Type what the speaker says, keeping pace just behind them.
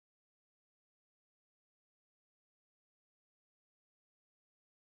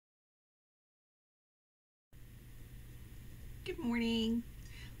Good morning.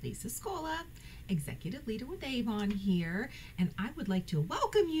 Lisa Scola, Executive Leader with Avon here, and I would like to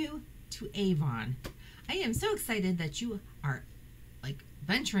welcome you to Avon. I am so excited that you are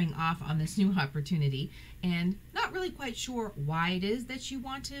venturing off on this new opportunity and not really quite sure why it is that you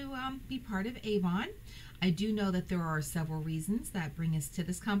want to be part of Avon. I do know that there are several reasons that bring us to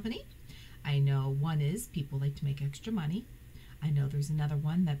this company. I know one is people like to make extra money. I know there's another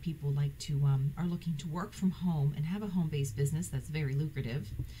one that people like to are looking to work from home and have a home-based business that's very lucrative.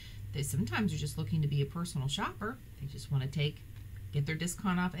 They sometimes are just looking to be a personal shopper. They just want to get their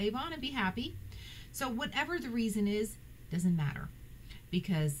discount off Avon and be happy. So whatever the reason is, doesn't matter,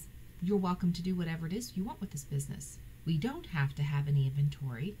 because you're welcome to do whatever it is you want with this business. We don't have to have any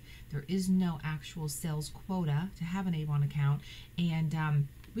inventory. There is no actual sales quota to have an Avon account, and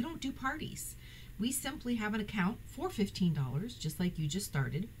we don't do parties. We simply have an account for $15, just like you just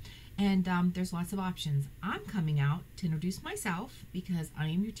started, and there's lots of options. I'm coming out to introduce myself because I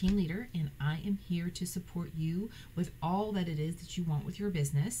am your team leader, and I am here to support you with all that it is that you want with your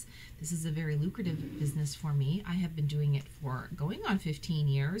business. This is a very lucrative business for me. I have been doing it for going on 15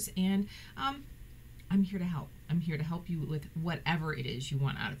 years, and I'm here to help. I'm here to help you with whatever it is you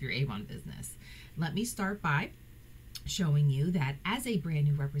want out of your Avon business. Let me start by showing you that as a brand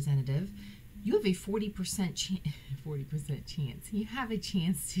new representative, you have a 40% chance. You have a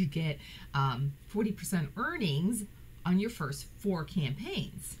chance to get 40% earnings on your first 4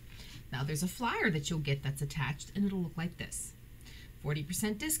 campaigns. Now there's a flyer that you'll get that's attached, and it'll look like this.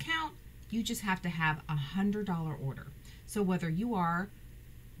 40% discount, you just have to have a $100 order. So whether you are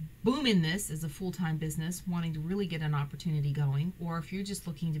booming this as a full-time business, wanting to really get an opportunity going, or if you're just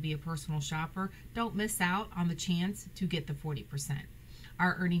looking to be a personal shopper, don't miss out on the chance to get the 40%.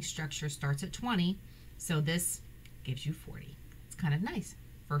 Our earning structure starts at 20, so this gives you 40. It's kind of nice.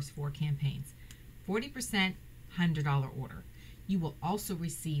 First 4 campaigns. 40%, $100 order. You will also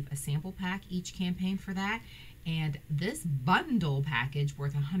receive a sample pack each campaign for that, and this bundle package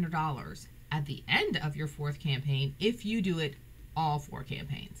worth $100 at the end of your 4th campaign if you do it all 4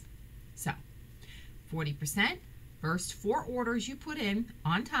 campaigns. So 40%, first 4 orders you put in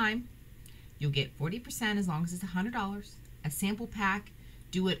on time, you'll get 40% as long as it's $100. A sample pack,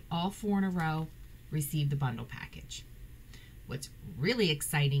 do it all 4 in a row, receive the bundle package. What's really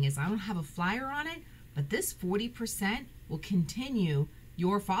exciting is I don't have a flyer on it, but this 40% will continue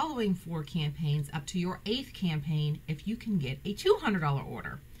your following 4 campaigns up to your 8th campaign if you can get a $200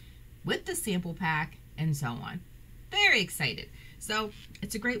 order with the sample pack and so on. Very excited. So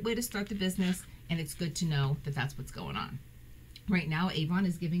it's a great way to start the business, and it's good to know that that's what's going on. Right now, Avon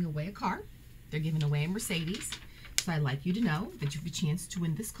is giving away a car. They're giving away a Mercedes. So I'd like you to know that you have a chance to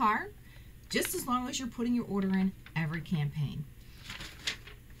win this car just as long as you're putting your order in every campaign.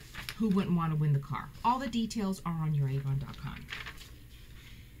 Who wouldn't want to win the car? All the details are on youravon.com.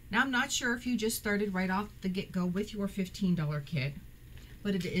 Now, I'm not sure if you just started right off the get-go with your $15 kit,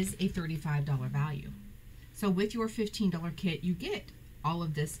 but it is a $35 value. So with your $15 kit, you get all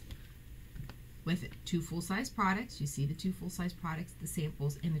of this with it. 2 full-size products. You see the 2 full-size products, the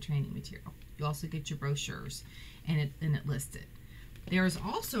samples, and the training material. You also get your brochures, and it lists it. There is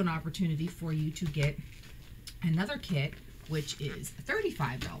also an opportunity for you to get another kit, which is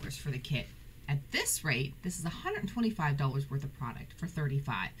 $35 for the kit. At this rate, this is $125 worth of product for $35.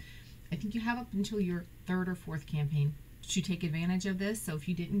 I think you have up until your 3rd or 4th campaign to take advantage of this. So if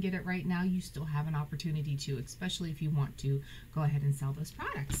you didn't get it right now, you still have an opportunity to, especially if you want to go ahead and sell those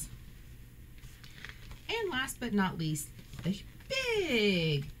products. And last but not least, the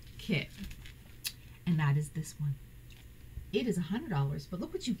big kit, and that is this one. It is $100, but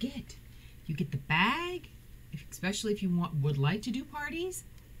look what you get. You get the bag, especially if you would like to do parties,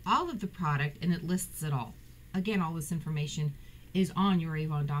 all of the product, and it lists it all. Again, all this information is on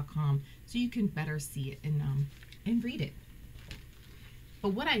youravon.com, so you can better see it and read it. But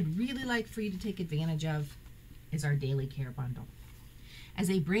what I'd really like for you to take advantage of is our daily care bundle. As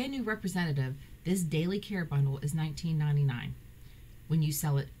a brand new representative, this daily care bundle is $19.99 when you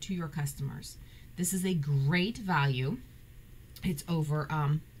sell it to your customers. This is a great value. It's over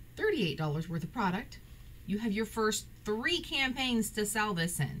 $38 worth of product. You have your first 3 campaigns to sell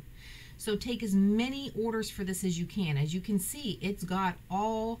this in. So take as many orders for this as you can. As you can see, it's got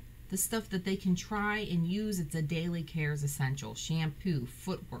all the stuff that they can try and use. It's a daily cares essential: shampoo,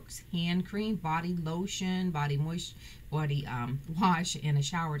 footworks, hand cream, body lotion, body wash, and a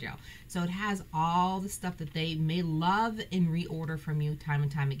shower gel. So it has all the stuff that they may love and reorder from you time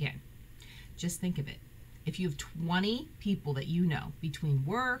and time again. Just think of it. If you have 20 people that you know between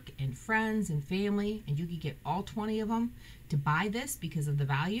work and friends and family, and you could get all 20 of them to buy this because of the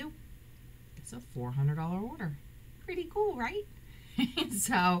value, it's a $400 order. Pretty cool, right?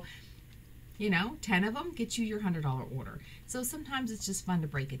 So, 10 of them get you your $100 order. So sometimes it's just fun to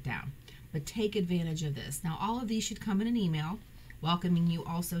break it down. But take advantage of this. Now, all of these should come in an email welcoming you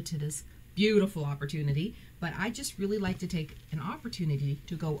also to this beautiful opportunity. But I just really like to take an opportunity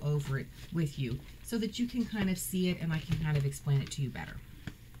to go over it with you so that you can kind of see it and I can kind of explain it to you better.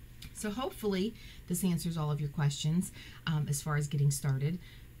 So hopefully this answers all of your questions as far as getting started.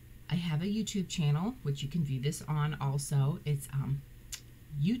 I have a YouTube channel, which you can view this on also. It's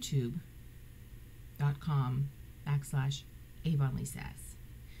youtube.com/Avon Says.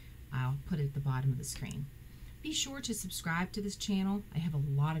 I'll put it at the bottom of the screen. Be sure to subscribe to this channel. I have a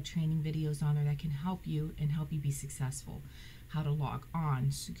lot of training videos on there that can help you and help you be successful. How to log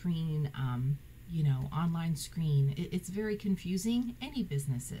on, screen, online screen. It's very confusing. Any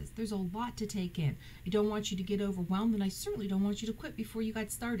businesses. There's a lot to take in. I don't want you to get overwhelmed, and I certainly don't want you to quit before you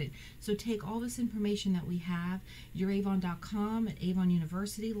got started. So take all this information that we have, youravon.com, at Avon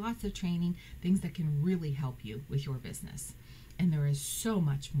University, lots of training, things that can really help you with your business. And there is so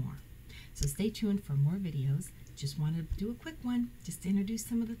much more. So stay tuned for more videos. Just wanted to do a quick one just to introduce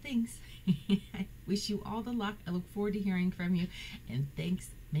some of the things. I wish you all the luck. I look forward to hearing from you. And thanks.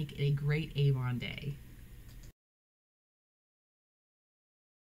 Make it a great Avon day.